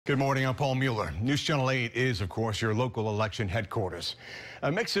Good morning, I'm Paul Mueller. News Channel 8 is, of course, your local election headquarters.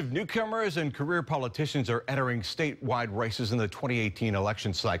 A mix of newcomers and career politicians are entering statewide races in the 2018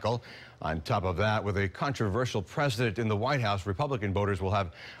 election cycle. On top of that, with a controversial president in the White House, Republican voters will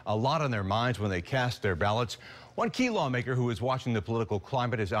have a lot on their minds when they cast their ballots. One key lawmaker who is watching the political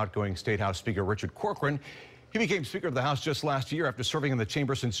climate is outgoing State House Speaker Richard Corcoran. He became Speaker of the House just last year after serving in the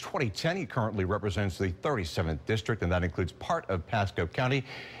chamber since 2010. He currently represents the 37th District, and that includes part of Pasco County.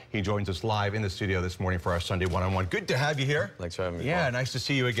 He joins us live in the studio this morning for our Sunday one-on-one. Good to have you here. Thanks for having me, Yeah, Paul. nice to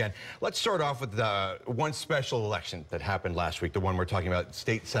see you again. Let's start off with one special election that happened last week, the one we're talking about,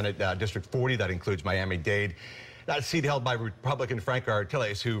 State Senate District 40. That includes Miami-Dade. That seat held by Republican Frank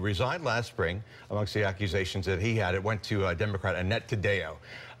Artiles, who resigned last spring amongst the accusations that he had. It went to Democrat Annette Taddeo.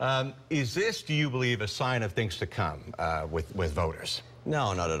 Is this, do you believe, a sign of things to come with voters?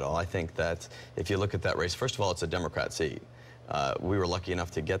 No, not at all. I think that if you look at that race, first of all, it's a Democrat seat. We were lucky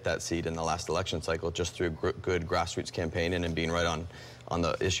enough to get that seat in the last election cycle just through good grassroots campaigning and being right on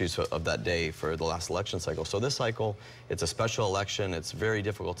the issues of that day for the last election cycle. So this cycle, it's a special election. It's very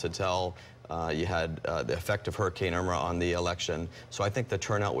difficult to tell. You had the effect of Hurricane Irma on the election. So I think the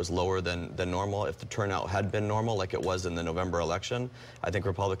turnout was lower than normal. If the turnout had been normal, like it was in the November election, I think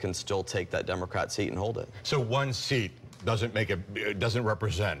Republicans still take that Democrat seat and hold it. So one seat doesn't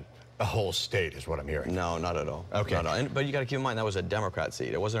represent a whole state, is what I'm hearing. No, not at all. Okay. Not at all. But you got to keep in mind that was a Democrat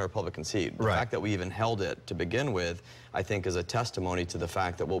seat. It wasn't a Republican seat. The fact that we even held it to begin with, I think, is a testimony to the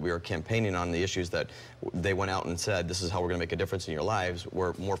fact that what we were campaigning on, the issues that they went out and said, this is how we're going to make a difference in your lives,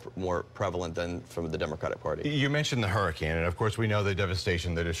 were more prevalent than from the Democratic Party. You mentioned the hurricane, and of course we know the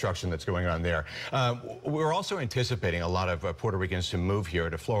devastation, the destruction that's going on there. We're also anticipating a lot of Puerto Ricans to move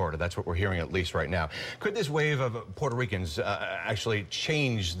here to Florida. That's what we're hearing, at least right now. Could this wave of Puerto Ricans actually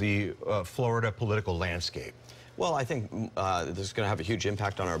change the Florida political landscape? Well, I think this is going to have a huge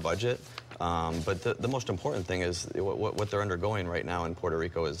impact on our budget. But the most important thing is what they're undergoing right now in Puerto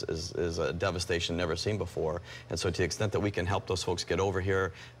Rico is a devastation never seen before. And so to the extent that we can help those folks get over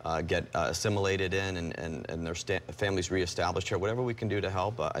here, get assimilated in and their families reestablished here, whatever we can do to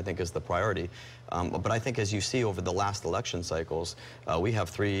help, I think is the priority. But I think as you see over the last election cycles, we have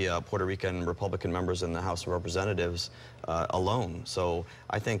 3 Puerto Rican Republican members in the House of Representatives alone. So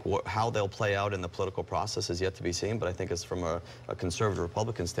I think how they'll play out in the political process is yet to be seen, but I think it's from a conservative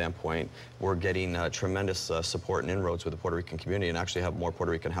Republican standpoint, we're getting tremendous support and inroads with the Puerto Rican community and actually have more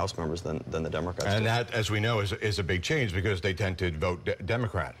Puerto Rican House members than the Democrats. And that, as we know, is a big change because they tend to vote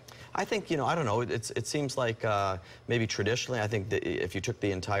Democrat. I think, I don't know, it seems like maybe traditionally, I think that if you took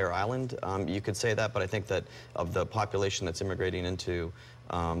the entire island, you could say that, but I think that of the population that's immigrating into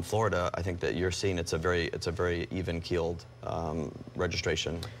Florida, I think that you're seeing it's a very even-keeled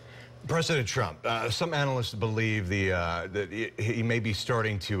registration. President Trump, some analysts believe that he may be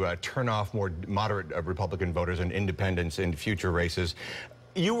starting to turn off more moderate Republican voters and independents in future races.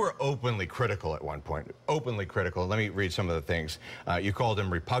 You were openly critical at one point, openly critical. Let me read some of the things. You called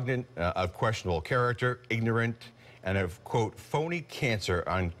him repugnant, of questionable character, ignorant, and of, quote, phony cancer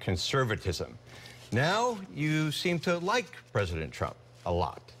on conservatism. Now you seem to like President Trump a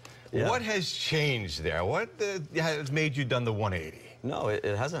lot. Yeah. What has changed there? What has made you done the 180? No, it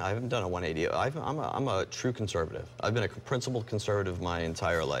hasn't. I haven't done a 180. I'm a true conservative. I've been a principled conservative my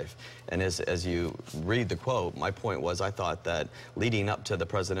entire life. And as you read the quote, my point was I thought that leading up to the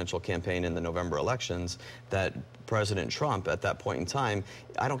presidential campaign in the November elections, that President Trump at that point in time,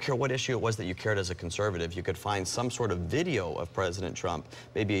 I don't care what issue it was that you cared as a conservative, you could find some sort of video of President Trump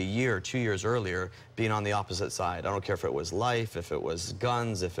maybe a year or 2 years earlier being on the opposite side. I don't care if it was life, if it was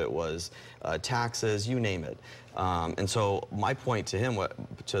guns, if it was taxes, you name it. And so my point to him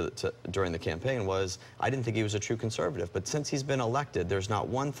during the campaign was I didn't think he was a true conservative. But since he's been elected, there's not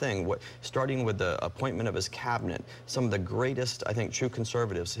one thing, starting with the appointment of his cabinet, some of the greatest, I think, true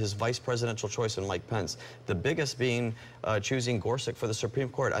conservatives, his vice presidential choice in Mike Pence, the biggest being choosing Gorsuch for the Supreme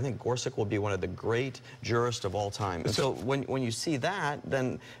Court. I think Gorsuch will be one of the great jurists of all time. And so when you see that,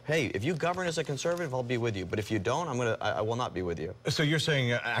 then, hey, if you govern as a conservative, I'll be with you. But if you don't, I will not be with you. So you're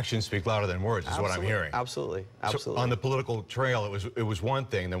saying actions speak louder than words, is what I'm hearing. Absolutely. Absolutely. So on the political trail, it was one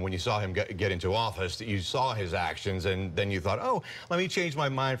thing. Then when you saw him get into office, you saw his actions, and then you thought, oh, let me change my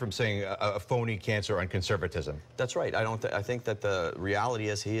mind from saying a phony cancer on conservatism. That's right. I think that the reality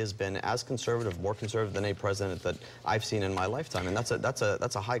is he has been as conservative, more conservative than any president that I've seen in my lifetime, and that's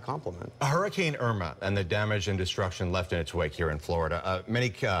a high compliment. Hurricane Irma and the damage and destruction left in its wake here in Florida.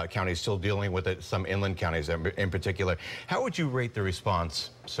 Many counties still dealing with it. Some inland counties in particular. How would you rate the response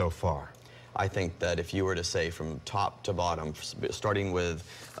so far? I think that if you were to say from top to bottom, starting with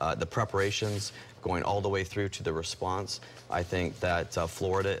the preparations, going all the way through to the response. I think that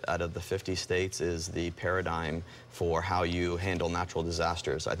Florida, out of the 50 states, is the paradigm for how you handle natural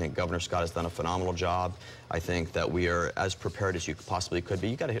disasters. I think Governor Scott has done a phenomenal job. I think that we are as prepared as you possibly could be.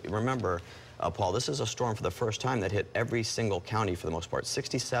 You got to remember, Paul, this is a storm for the first time that hit every single county for the most part.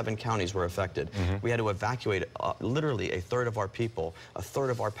 67 counties were affected. We had to evacuate literally a third of our people. A third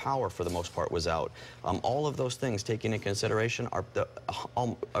of our power for the most part was out. All of those things taken into consideration are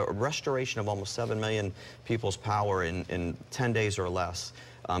a restoration of almost 7 million people's power in 10 days or less.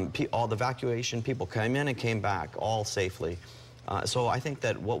 All the evacuation people came in and came back all safely. So I think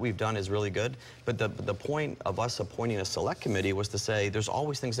that what we've done is really good, but the point of us appointing a select committee was to say there's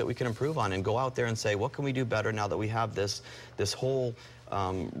always things that we can improve on and go out there and say, what can we do better now that we have this whole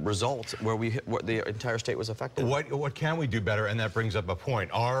result where the entire state was affected. What can we do better? And that brings up a point.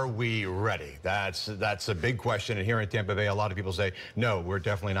 Are we ready? That's a big question. And here in Tampa Bay, a lot of people say, no, we're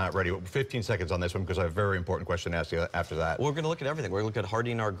definitely not ready. 15 seconds on this one because I have a very important question to ask you after that. Well, we're going to look at everything. We're going to look at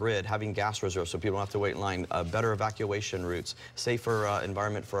hardening our grid, having gas reserves so people don't have to wait in line, better evacuation routes, safer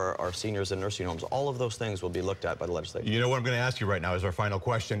environment for our seniors in nursing homes. All of those things will be looked at by the legislature. You know what I'm going to ask you right now is our final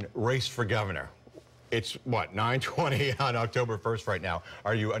question. Race for governor. It's what, 9:20 on October 1st right now.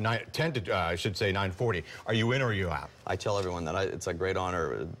 Are you 10 to I should say 9:40? Are you in or are you out? I tell everyone that it's a great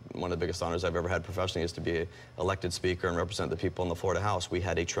honor. One of the biggest honors I've ever had professionally is to be elected speaker and represent the people in the Florida House. We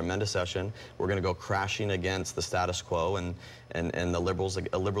had a tremendous session. We're going to go crashing against the status quo and the liberals,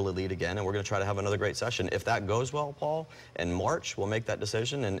 a liberal elite again, and we're going to try to have another great session. If that goes well, Paul, in March, we'll make that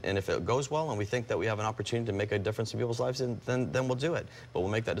decision, and if it goes well and we think that we have an opportunity to make a difference in people's lives, then we'll do it. But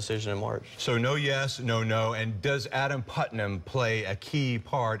we'll make that decision in March. So no yes, no no, and does Adam Putnam play a key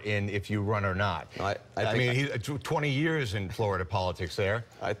part in if you run or not? I mean, he's 20 years in Florida politics there.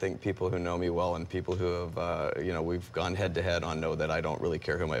 I think people who know me well and people who have, you know, we've gone head to head on know that I don't really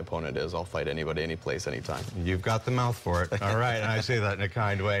care who my opponent is. I'll fight anybody, any place, anytime. You've got the mouth for it. All right, and I say that in a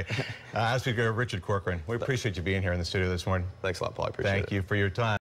kind way. House Speaker Richard Corcoran, we appreciate you being here in the studio this morning. Thanks a lot, Paul. I appreciate it. Thank you for your time.